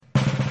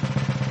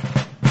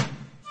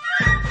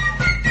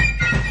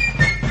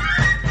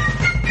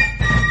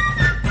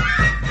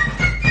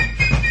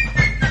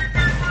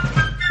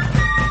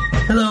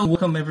Hello,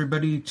 welcome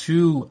everybody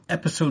to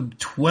episode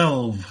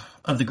 12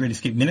 of the Great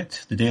Escape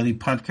Minute, the daily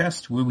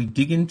podcast where we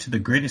dig into the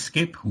Great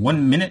Escape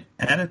 1 minute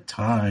at a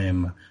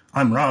time.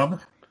 I'm Rob.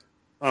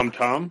 I'm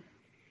Tom.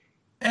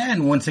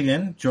 And once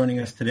again, joining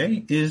us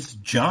today is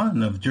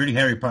John of Dirty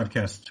Harry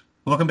Podcast.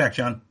 Welcome back,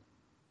 John.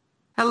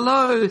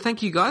 Hello,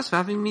 thank you guys for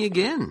having me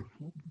again.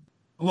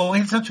 Well, we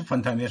had such a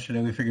fun time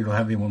yesterday, we figured we'll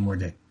have you one more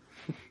day.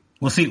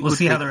 We'll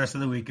see how the rest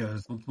of the week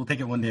goes. We'll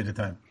take it one day at a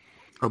time.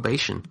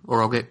 Probation,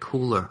 or I'll get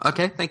cooler.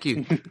 Okay, thank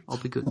you. I'll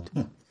be good.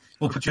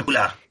 We'll put you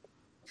cooler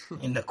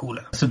in the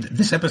cooler. So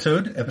this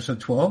episode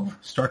 12,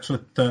 starts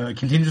with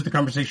continues with the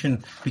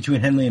conversation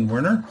between Henley and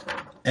Werner,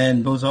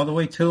 and goes all the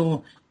way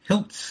till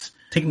Hilt's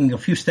taking a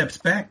few steps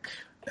back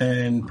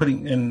and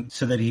putting in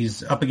so that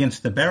he's up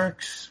against the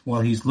barracks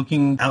while he's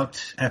looking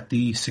out at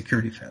the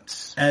security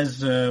fence.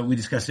 As we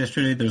discussed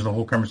yesterday, there's a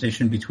whole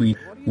conversation between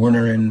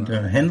Werner and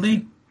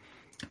Henley,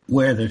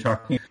 where they're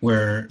talking,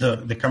 where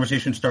the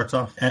conversation starts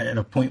off at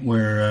a point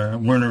where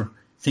Werner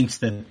thinks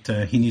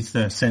that he needs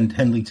to send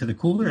Henley to the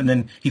cooler, and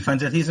then he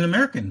finds out he's an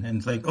American, and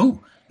it's like, oh,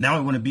 now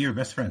I want to be your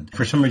best friend.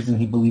 For some reason,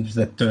 he believes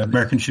that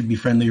Americans should be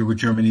friendlier with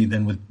Germany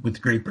than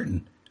with Great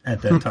Britain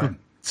at that time.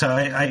 So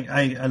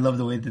I love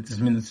the way that this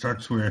minute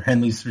starts, where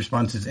Henley's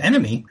response is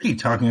enemy. What are you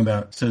talking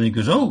about? So he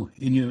goes, oh,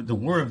 in the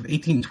War of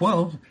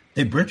 1812,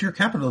 they burnt your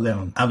capital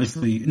down.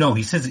 Obviously, no,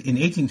 he says in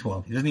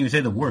 1812. He doesn't even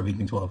say the War of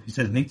 1812. He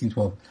says in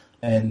 1812.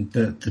 And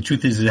the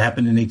truth is, it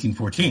happened in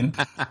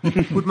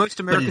 1814. Would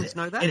most Americans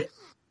know that?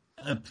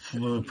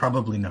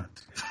 Probably not.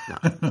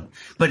 No.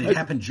 But it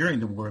happened during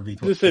the War of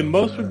 1812. To say,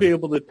 most would be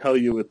able to tell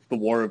you it's the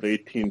War of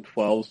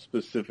 1812,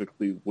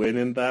 specifically when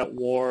in that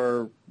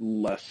war,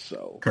 less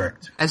so.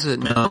 Correct. As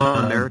an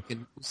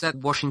American, was that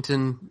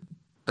Washington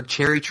a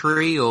cherry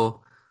tree or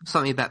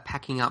something about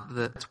packing up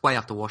it's way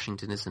after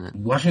Washington, isn't it?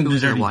 Washington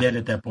was already dead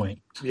at that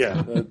point.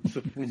 Yeah.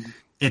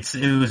 It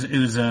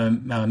was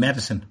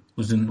Madison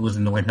was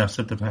in the White House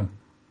at the time.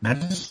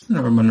 Madison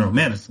or Monroe?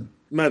 Madison.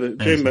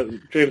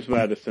 James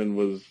Madison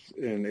was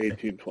in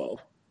 1812.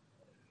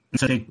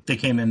 So they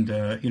came and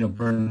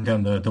burned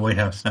down the White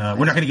House.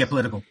 We're not going to get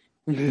political.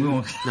 We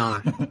won't.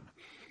 No.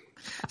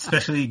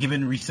 Especially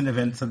given recent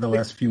events of the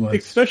last few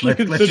months. Especially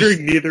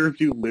considering neither of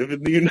you live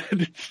in the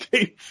United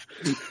States.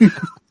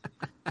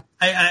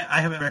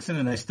 I have an accent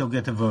and I still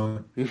get to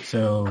vote.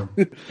 So,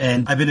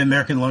 and I've been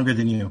American longer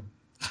than you.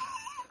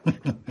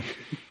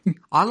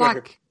 I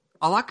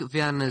like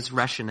Werner's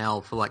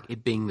rationale for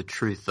it being the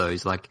truth, though.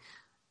 He's like,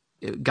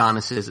 Garner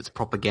says it's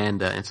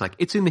propaganda, and it's like,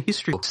 it's in the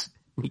history books.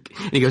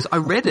 And he goes, I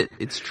read it.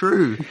 It's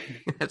true.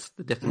 That's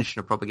the definition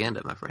of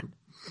propaganda, my friend.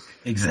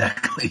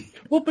 Exactly.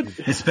 Well, but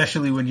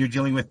especially when you're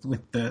dealing with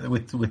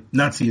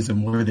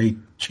Nazism, where they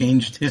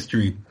changed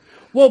history.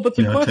 Well, but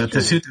the question,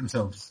 to suit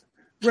themselves.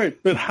 Right,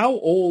 but how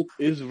old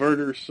is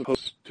Werner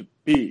supposed to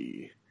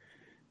be?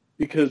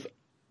 Because,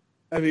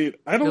 I mean,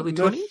 I don't know.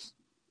 Early 20s?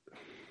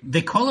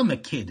 They call him a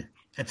kid.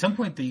 At some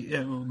point,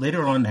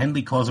 later on,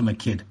 Henley calls him a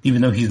kid,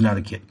 even though he's not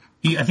a kid.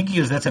 I think he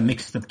goes, that's a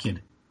mixed-up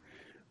kid.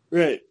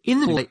 Right. In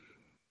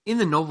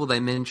the novel, they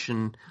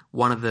mention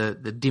one of the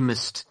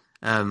dimmest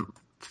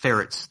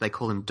ferrets. They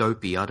call him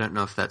Dopey. I don't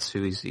know if that's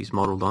who he's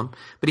modelled on.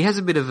 But he has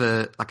a bit of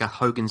a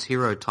Hogan's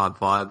Hero type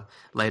vibe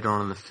later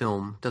on in the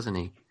film, doesn't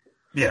he?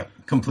 Yeah,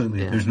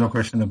 completely. Yeah. There's no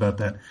question about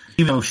that.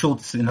 Even though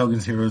Schultz in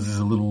Hogan's Heroes is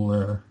a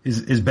little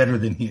is better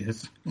than he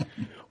is.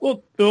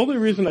 Well, the only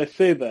reason I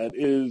say that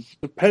is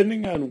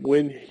depending on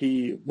when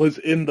he was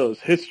in those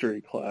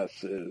history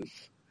classes,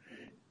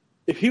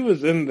 if he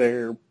was in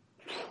there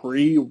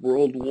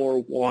pre-World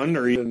War I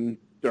or even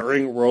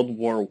during World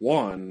War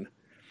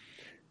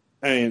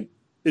I mean,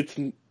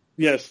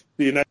 yes,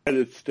 the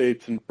United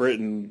States and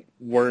Britain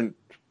weren't,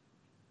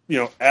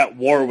 at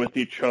war with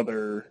each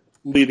other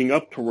leading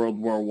up to World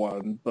War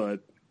I, but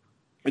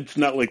it's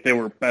not like they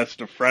were best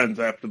of friends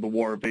after the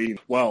War of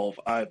 1812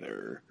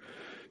 either.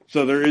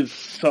 So there is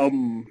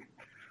some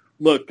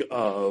look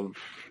of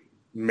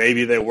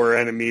maybe they were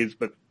enemies,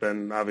 but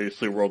then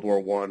obviously World War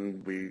I,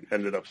 we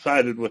ended up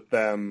sided with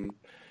them.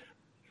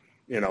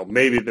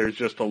 Maybe there's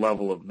just a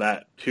level of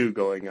that too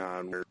going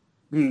on where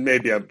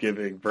maybe I'm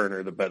giving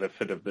Werner the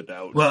benefit of the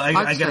doubt. Well,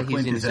 I got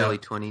he's in his early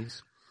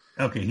 20s.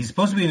 Okay, he's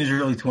supposed to be in his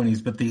early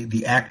 20s, but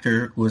the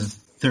actor was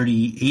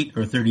 38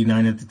 or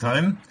 39 at the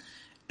time,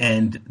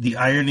 and the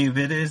irony of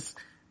it is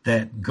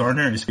that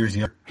Garner is years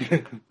younger.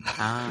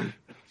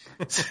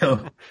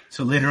 So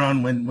later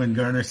on, when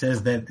Garner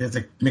says that there's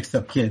a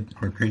mixed-up kid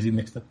or a crazy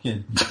mixed-up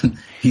kid,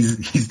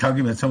 he's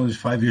talking about someone who's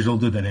 5 years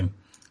older than him.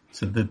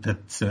 So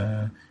that's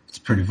it's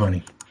pretty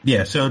funny.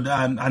 Yeah. So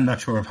I'm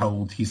not sure of how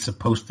old he's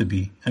supposed to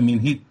be. I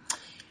mean,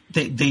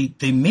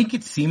 they make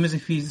it seem as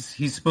if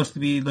he's supposed to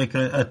be like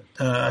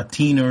a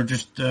teen or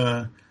just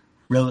not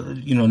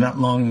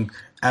long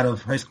out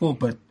of high school,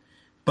 but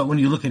when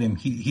you look at him,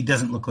 he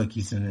doesn't look like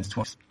he's in his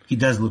 20s. He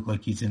does look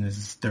like he's in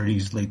his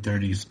 30s, late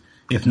 30s,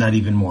 if not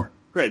even more.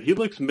 Right, he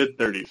looks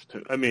mid-30s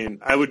too. I mean,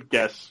 I would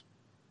guess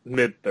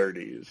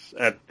mid-30s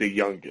at the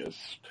youngest.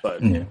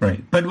 But yeah,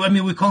 right. But I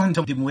mean, we call him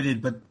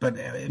dim-witted, but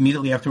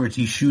immediately afterwards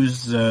he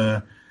shoos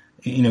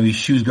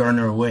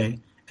Garner away,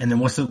 And then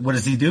what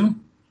does he do?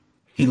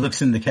 He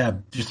looks in the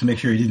cab just to make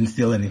sure he didn't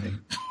steal anything.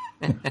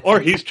 Or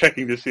he's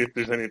checking to see if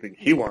there's anything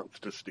he wants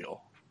to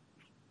steal.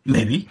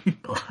 Maybe.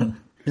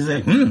 He's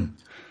like,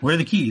 where are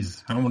the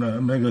keys? I'm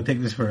gonna go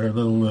take this for a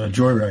little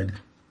joyride.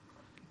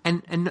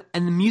 And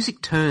the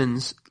music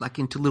turns like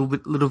into a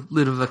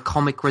little of a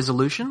comic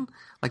resolution.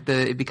 Like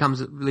it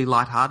becomes really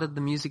lighthearted,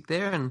 the music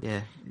there, and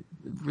yeah,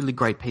 really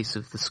great piece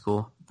of the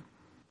score.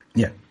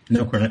 Yeah,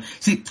 no question.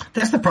 See,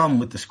 that's the problem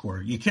with the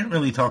score. You can't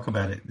really talk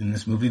about it in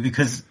this movie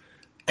because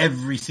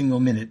every single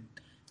minute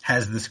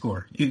has the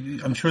score.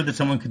 I'm sure that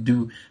someone could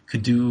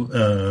do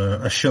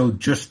a show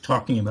just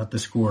talking about the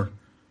score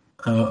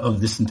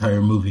of this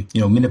entire movie,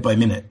 minute by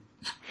minute.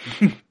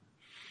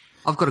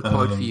 I've got a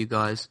quote for you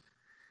guys.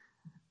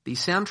 The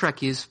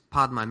soundtrack is,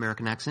 pardon my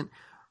American accent,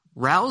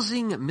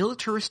 rousing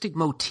militaristic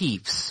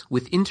motifs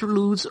with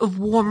interludes of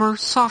warmer,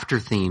 softer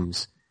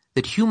themes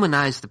that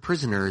humanize the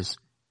prisoners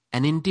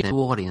and endear to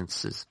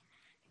audiences.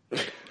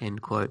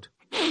 End quote.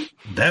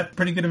 That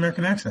pretty good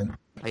American accent.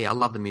 Oh, yeah, I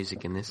love the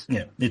music in this.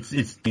 Yeah, it's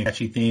a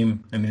catchy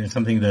theme. I mean, it's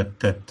something that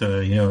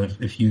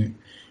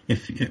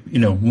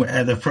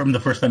if from the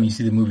first time you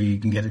see the movie, you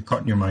can get it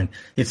caught in your mind.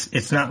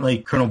 It's not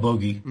like Colonel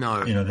Bogey.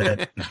 No.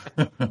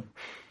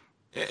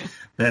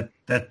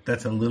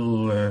 That's a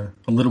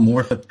little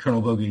more. But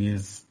Colonel Bogey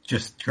is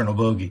just Colonel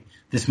Bogey.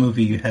 This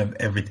movie, you have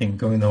everything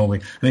going the whole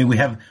way. I mean, we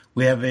have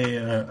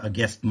a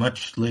guest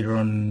much later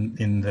on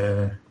in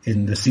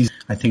the season.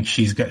 I think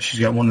she's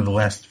got one of the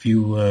last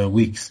few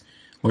weeks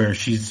where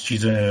she's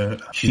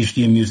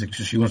PhD in music,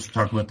 so she wants to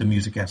talk about the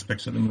music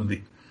aspects of the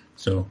movie.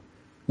 So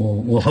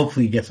we'll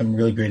hopefully get some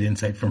really great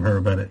insight from her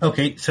about it.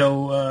 Okay,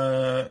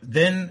 so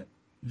then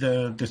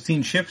the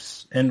scene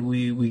shifts and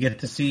we get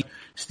to see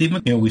Steve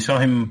McQueen. We saw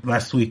him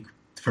last week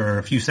for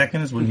a few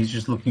seconds when he's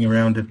just looking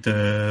around at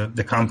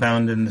the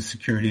compound and the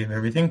security and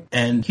everything.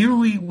 And here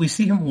we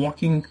see him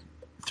walking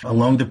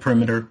along the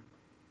perimeter,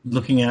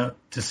 looking out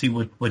to see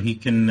what he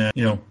can,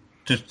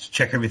 just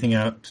check everything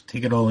out,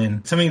 take it all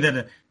in. Something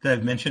that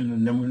I've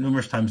mentioned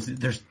numerous times.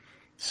 There's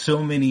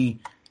so many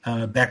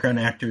background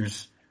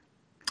actors,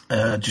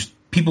 just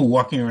people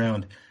walking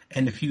around.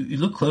 And if you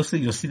look closely,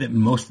 you'll see that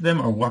most of them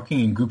are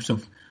walking in groups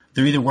of.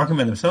 They're either walking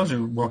by themselves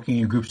or walking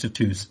in groups of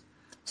twos.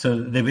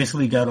 So they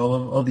basically got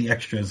all the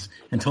extras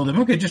and told them,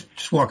 okay,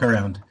 just walk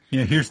around.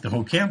 Here's the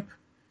whole camp.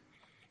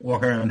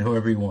 Walk around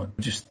however you want.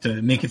 Just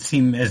to make it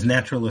seem as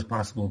natural as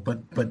possible.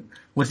 But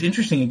what's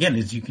interesting again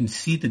is you can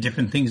see the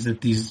different things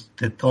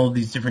that all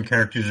these different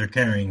characters are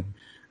carrying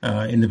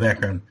in the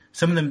background.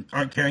 Some of them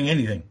aren't carrying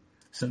anything.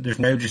 So there's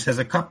a guy who just has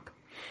a cup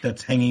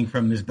that's hanging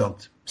from his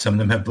belt. Some of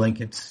them have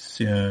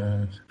blankets,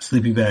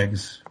 sleeping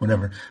bags,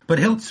 whatever. But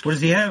Hiltz, what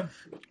does he have?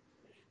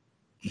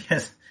 He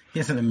has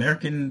an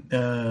American,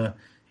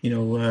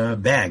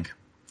 bag.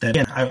 That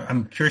again,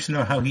 I'm curious to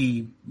know how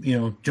he,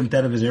 jumped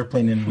out of his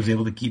airplane and was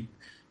able to keep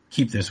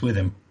this with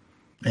him,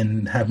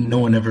 and have no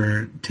one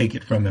ever take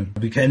it from him.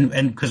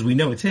 Because we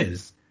know it's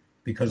his,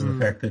 because of the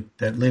fact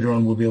that later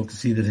on we'll be able to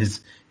see that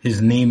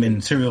his name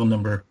and serial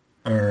number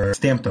are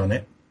stamped on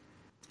it.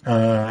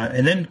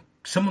 And then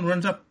someone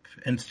runs up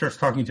and starts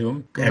talking to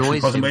him.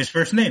 Actually calls him by his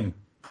first name.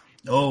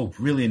 Oh,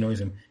 really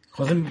annoys him.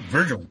 Calls him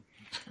Virgil.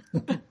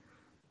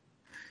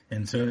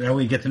 And so now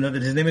we get to know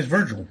that his name is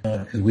Virgil,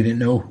 because we didn't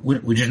know.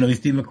 We just know he's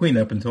Steve McQueen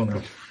up until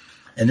now.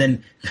 And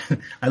then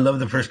I love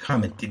the first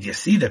comment. Did you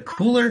see the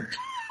cooler?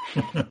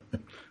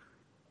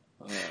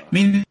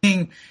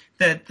 Meaning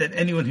that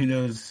anyone who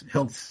knows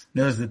Hiltz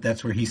knows that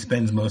that's where he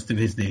spends most of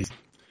his days.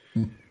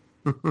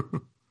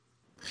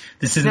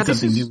 This isn't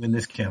something new in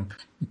this camp.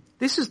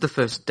 This is the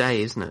first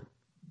day, isn't it?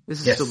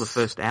 This is still the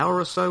first hour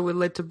or so we're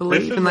led to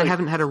believe, and they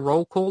haven't had a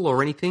roll call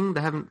or anything.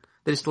 They're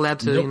just allowed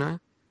to,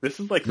 This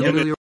is like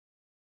really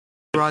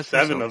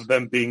 7 of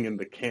them being in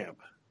the camp.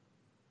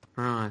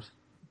 Right.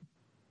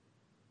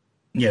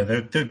 Yeah,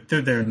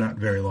 they're there not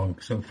very long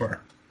so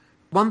far.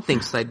 One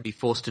thinks they'd be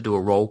forced to do a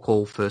roll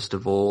call first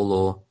of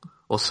all,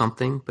 or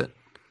something, but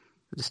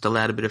just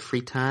allowed a bit of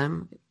free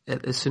time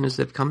as soon as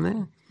they've come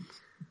there.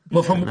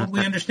 Well, from what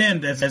we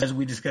understand, as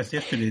we discussed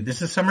yesterday,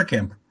 this is summer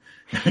camp.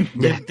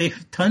 They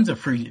have tons of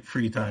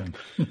free time.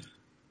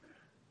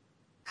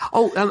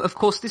 Of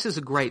course, this is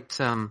a great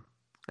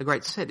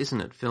set,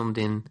 isn't it? Filmed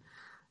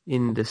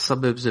in the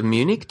suburbs of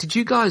Munich. Did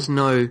you guys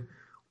know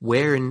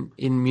where in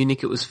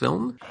Munich it was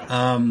filmed?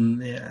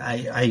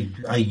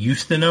 I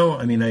used to know.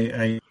 I mean,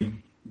 I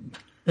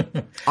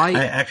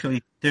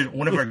actually,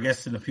 one of our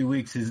guests in a few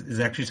weeks is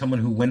actually someone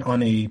who went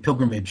on a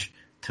pilgrimage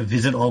to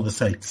visit all the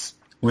sites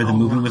where the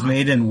movie was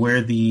made and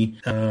where the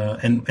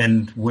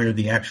and where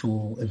the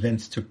actual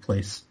events took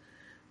place.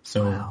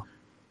 So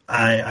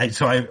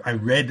I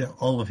read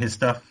all of his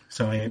stuff,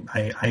 so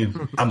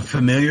I'm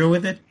familiar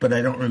with it, but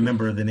I don't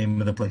remember the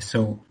name of the place.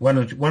 So why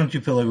don't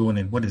you fill everyone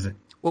in? What is it?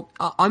 Well,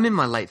 I'm in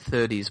my late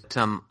 30s, but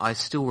I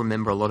still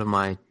remember a lot of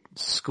my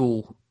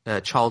school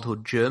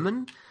childhood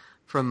German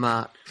from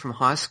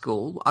high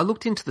school. I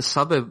looked into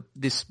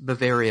this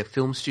Bavaria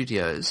Film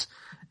Studios,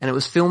 and it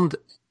was filmed.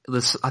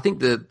 I think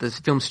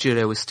the film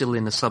studio was still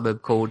in a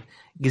suburb called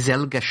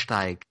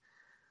Geselgesteig,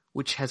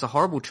 which has a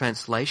horrible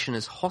translation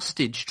as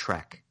hostage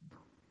track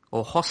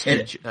or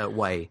hostage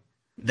way.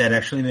 That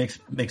actually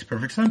makes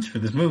perfect sense for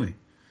this movie.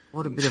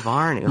 What a bit of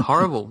irony.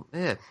 Horrible.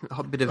 Yeah,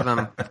 a bit of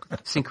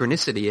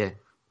synchronicity, yeah.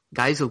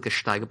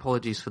 Geiselgesteig,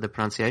 apologies for the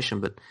pronunciation,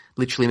 but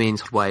literally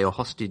means way or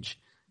hostage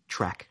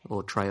track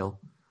or trail.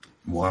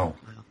 Wow.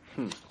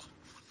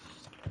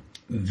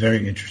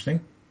 Very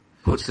interesting.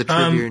 Puts the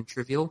trivia in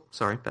trivial.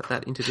 Sorry about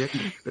that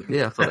interjection. But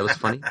yeah, I thought that was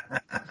funny.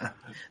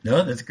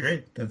 No, that's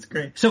great. That's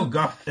great. So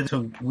Goff,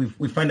 so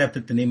we find out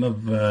that the name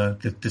of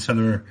this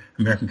other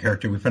American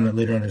character, we find out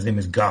later on his name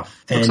is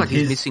Goff. Looks like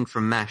he's missing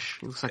from MASH.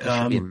 It looks like he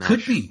should be in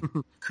MASH.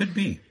 Could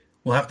be.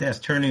 We'll have to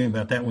ask Turney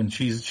about that when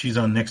she's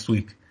on next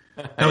week.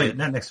 No, wait,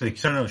 not next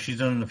week. No,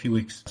 she's on in a few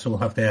weeks, so we'll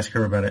have to ask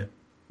her about it.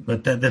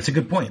 But that's a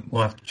good point.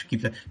 We'll have to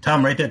keep that.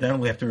 Tom, write that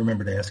down. We have to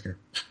remember to ask her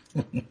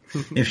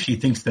if she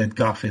thinks that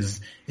Goff is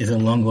a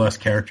long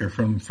lost character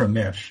from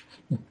MASH.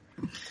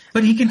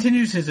 But he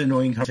continues his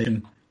annoying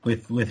conversation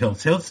with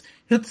Hiltz.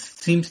 Hiltz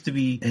seems to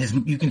be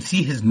you can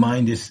see his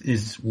mind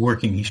is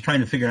working. He's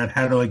trying to figure out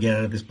how do I get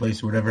out of this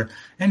place or whatever.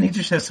 And he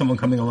just has someone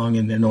coming along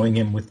and annoying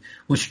him with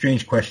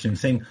strange questions,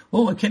 saying,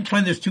 "Oh, I can't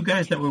find those two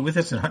guys that were with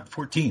us in Hut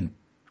 14."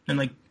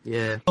 And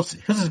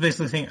Hiltz is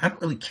basically saying, "I don't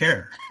really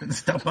care.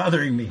 Stop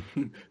bothering me."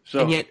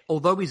 And yet,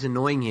 although he's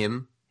annoying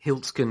him,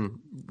 Hiltz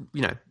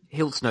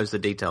knows the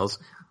details.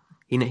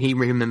 He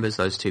remembers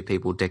those two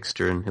people,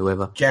 Dexter and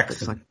whoever.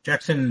 Jackson and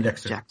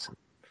Dexter. Jackson.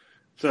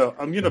 So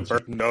I'm going to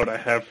burn a note I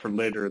have for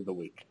later in the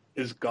week.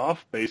 Is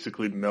Goff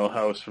basically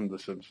Milhouse from The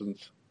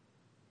Simpsons?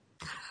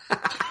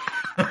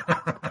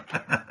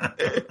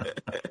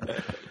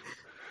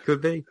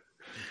 Could be.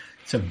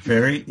 It's a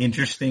very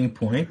interesting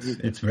point.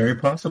 It's very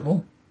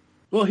possible.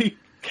 Well, he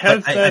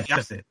has that. I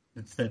guess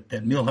it's that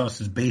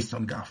Milhouse is based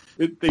on Goff.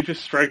 They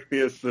just strike me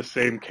as the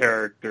same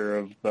character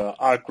of the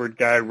awkward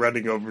guy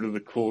running over to the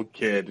cool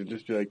kid and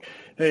just be like,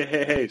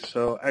 hey,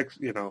 so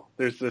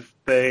there's this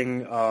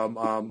thing,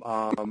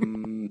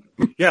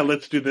 yeah,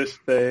 let's do this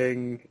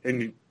thing.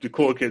 And the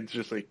cool kid's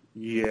just like,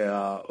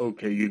 yeah,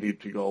 okay, you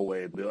need to go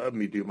away. Let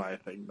me do my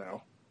thing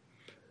now.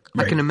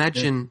 Right. I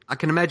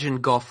can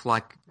imagine Goff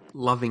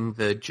loving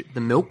the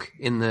milk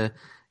in the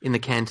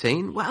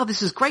canteen. Wow,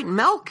 this is great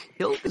milk.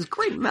 This is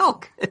great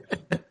milk.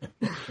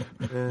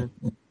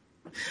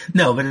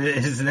 No, but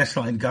his next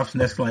line, Goff's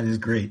next line is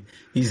great.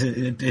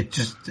 It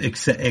just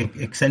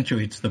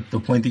accentuates the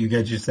point that you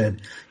guys just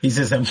said. He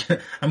says, I'm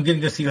going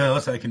to go see what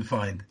else I can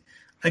find.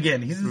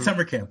 Again, he's in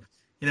summer camp.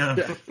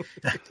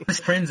 His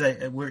friends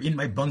were in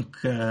my bunk,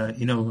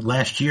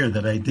 last year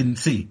that I didn't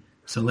see.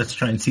 So let's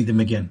try and see them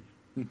again.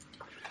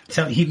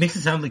 So he makes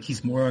it sound like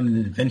he's more on an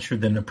adventure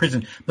than a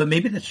prison, but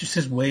maybe that's just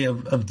his way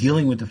of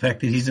dealing with the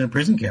fact that he's in a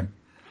prison camp.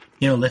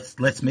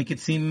 Let's make it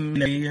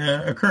seem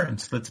a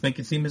occurrence. Let's make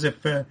it seem as if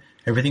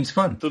everything's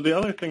fun. So the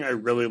other thing I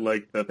really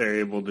like that they're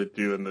able to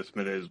do in this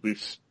minute is we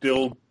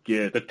still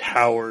get the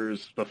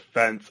towers, the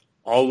fence,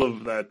 all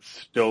of that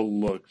still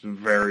looks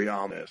very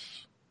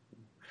ominous.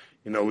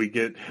 We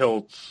get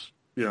Hiltz,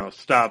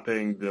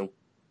 stopping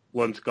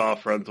once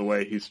Goff runs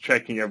away, he's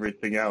checking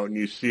everything out, and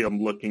you see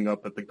him looking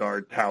up at the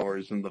guard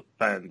towers and the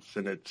fence,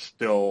 and it's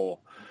still,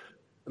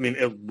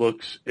 it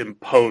looks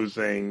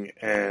imposing,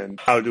 and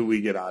how do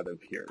we get out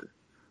of here?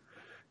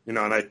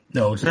 No,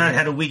 it's not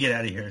how do we get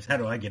out of here, it's how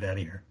do I get out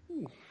of here.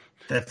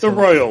 That's the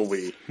royal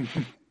we.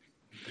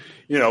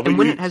 And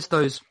when it has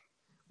those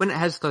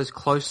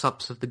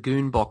close-ups of the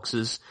goon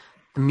boxes,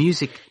 the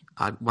music,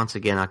 once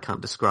again, I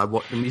can't describe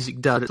what the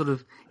music does.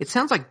 It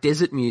sounds like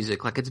desert music.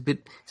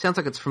 Sounds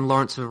like it's from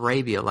Lawrence of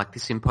Arabia, like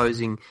this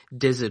imposing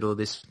desert or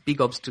this big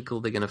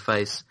obstacle they're going to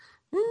face.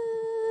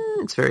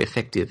 It's very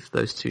effective,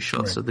 those two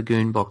shots of the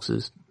goon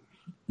boxes.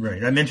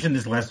 Right. I mentioned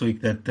this last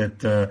week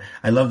that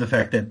I love the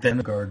fact that then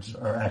the guards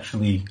are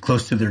actually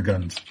close to their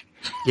guns.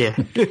 Yeah.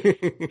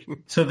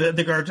 So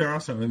the guards are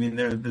awesome.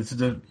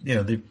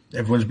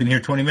 Everyone's been here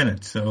 20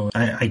 minutes, so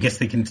I guess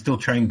they can still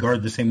try and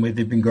guard the same way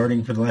they've been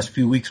guarding for the last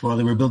few weeks while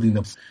they were building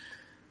them.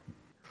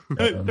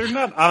 They're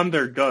not on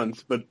their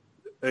guns, but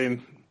they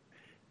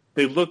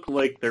look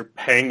like they're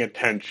paying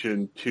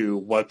attention to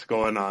what's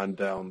going on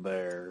down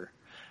there.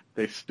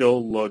 They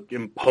still look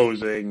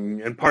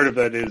imposing, and part of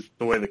that is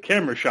the way the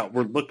camera shot.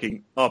 We're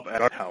looking up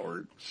at our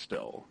tower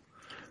still.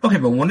 Okay,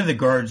 but one of the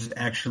guards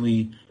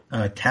actually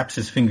taps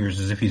his fingers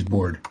as if he's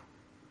bored.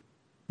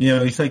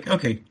 He's like,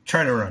 okay,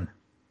 try to run.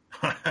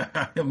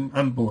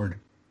 I'm bored.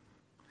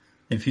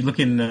 If you look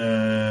in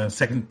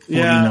second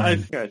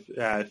 49,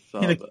 I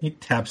saw that. He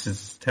taps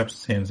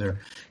his hands there.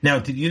 Now,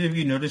 did either of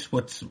you notice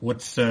what's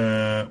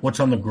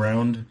on the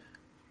ground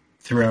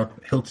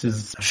throughout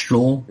Hiltz's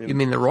stroll? You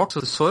mean the rocks or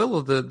the soil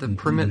or the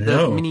perimeter,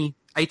 No. the mini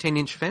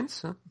 18-inch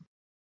fence? Huh?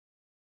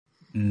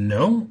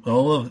 No,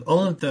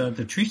 all of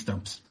the tree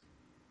stumps.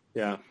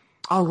 Yeah.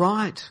 Oh,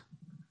 right.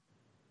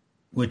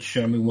 Which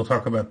we'll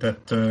talk about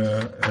that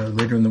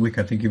later in the week.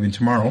 I think even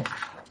tomorrow.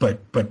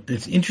 But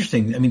it's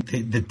interesting.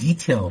 The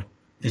detail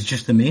is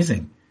just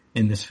amazing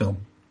in this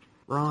film.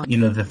 Right. You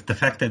know, the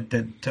fact that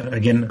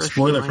again,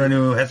 spoiler for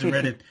anyone who hasn't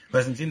read it, who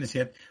hasn't seen this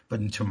yet, but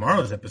in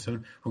tomorrow's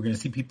episode, we're going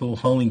to see people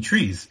hauling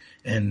trees,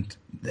 and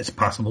it's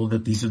possible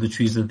that these are the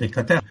trees that they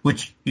cut down,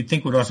 which you'd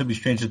think would also be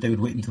strange that they would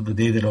wait until the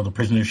day that all the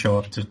prisoners show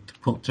up to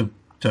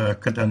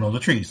cut down all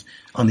the trees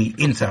on the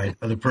inside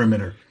of the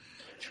perimeter.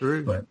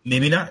 True. But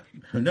maybe not.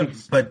 Who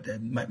knows? But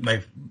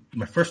my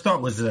first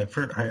thought was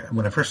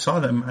when I first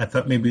saw them, I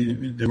thought maybe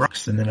the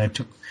rocks, and then I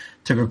took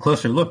a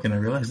closer look, and I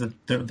realized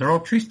that they're all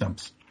tree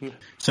stumps.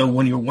 So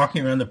when you're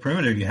walking around the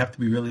perimeter, you have to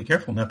be really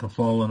careful not to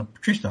fall on a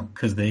tree stump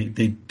because they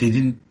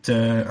didn't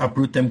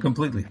uproot them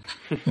completely.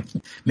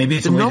 Maybe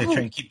it's a way to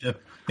try and keep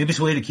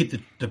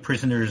the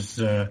prisoners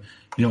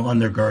on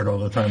their guard all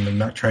the time and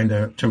not trying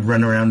to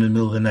run around in the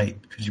middle of the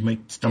night because you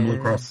might stumble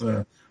across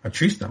a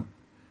tree stump.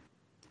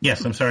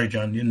 Yes, I'm sorry,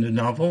 John. In the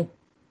novel?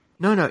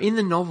 No. In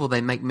the novel,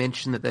 they make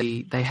mention that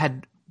they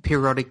had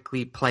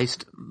periodically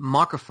placed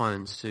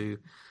microphones to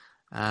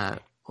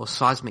or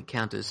seismic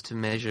counters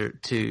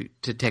to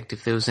detect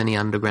if there was any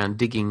underground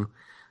digging.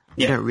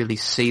 You don't really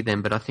see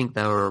them, but I think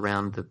they were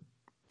around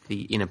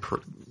the inner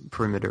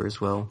perimeter as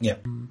well. Yeah,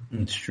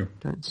 that's true.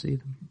 Don't see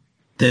them.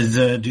 Do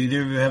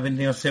either of you have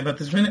anything else to say about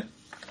this minute?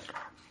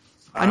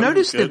 I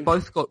noticed they've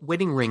both got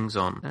wedding rings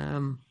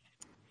on.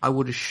 I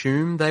would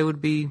assume they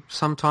would be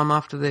sometime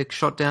after they're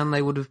shot down.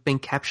 They would have been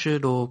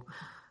captured or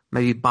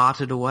maybe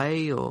bartered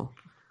away, or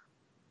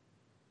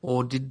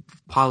did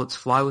pilots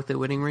fly with their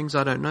wedding rings?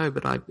 I don't know,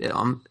 but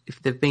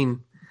if they've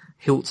been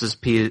hilts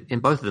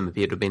and both of them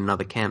appear to have been in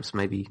other camps,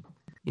 maybe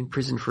in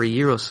prison for a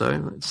year or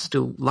so. It's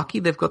still lucky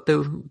they've got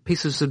their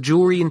pieces of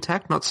jewelry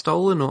intact, not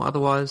stolen or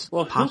otherwise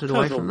parted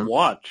away from them. Hiltz has a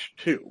watch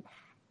too.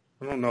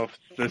 I don't know if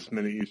this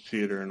minute you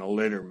see it or in a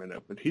later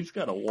minute, but he's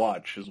got a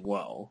watch as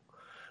well.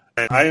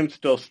 And I am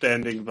still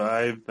standing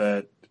by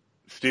that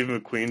Steve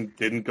McQueen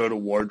didn't go to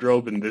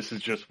wardrobe, and this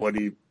is just what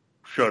he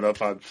showed up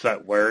on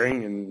set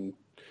wearing,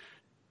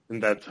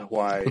 and that's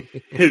why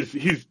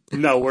he's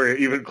nowhere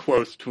even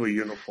close to a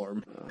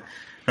uniform. All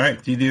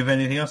right. Do you have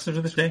anything else for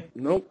this day?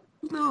 Nope.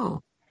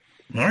 No.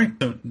 All right.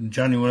 So,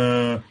 John, you want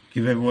to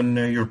give everyone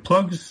your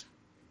plugs?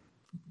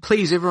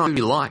 Please, everyone, if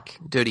you like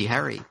Dirty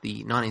Harry,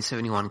 the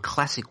 1971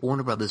 classic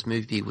Warner Brothers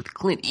movie with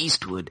Clint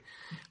Eastwood,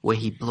 where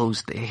he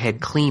blows their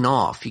head clean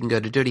off. You can go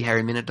to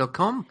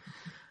dirtyharryminute.com.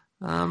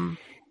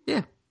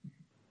 Yeah.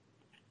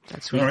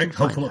 That's where all you right.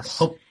 can find us.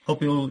 Hope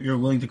you're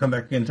willing to come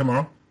back again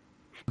tomorrow.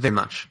 Very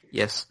much,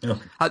 yes. Oh,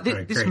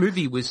 this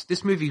movie was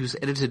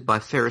edited by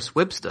Ferris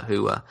Webster,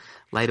 who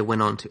later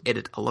went on to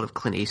edit a lot of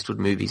Clint Eastwood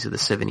movies of the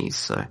 70s.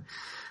 So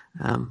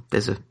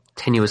there's a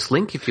tenuous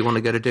link if you want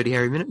to go to Dirty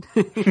Harry Minute.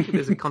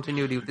 There's a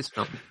continuity with this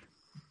film.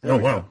 Oh,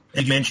 wow.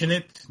 Did you mention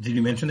it? Did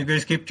you mention The Great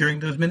Escape during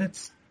those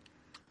minutes?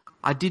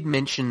 I did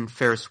mention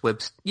Ferris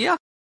Webster. Yeah,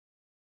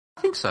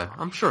 I think so.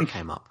 I'm sure it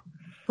came up.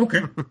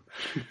 Okay.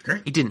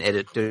 Great. He didn't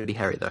edit Dirty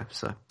Harry, though,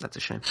 so that's a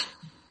shame.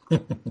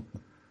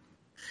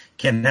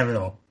 Can't have it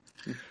all.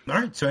 All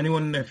right. So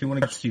anyone, if you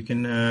want to touch, you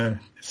can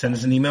send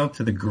us an email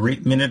to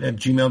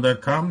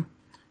thegreatminute@gmail.com.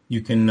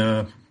 You can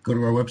go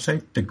to our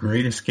website,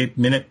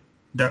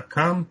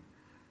 thegreatescapeminute.com.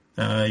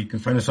 You can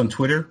find us on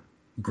Twitter,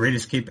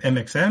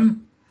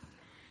 GreatEscapeMXM.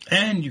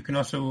 And you can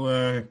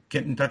also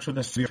get in touch with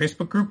us via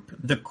Facebook group,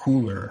 The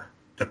Cooler.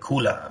 You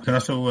can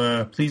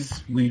also,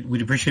 please,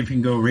 we'd appreciate if you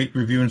can go rate,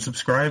 review, and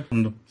subscribe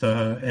on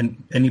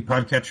any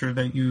podcatcher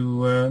that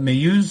you may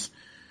use.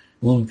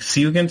 We'll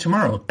see you again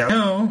tomorrow.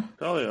 Ciao.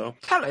 Tally-ho.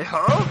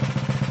 Tally-ho.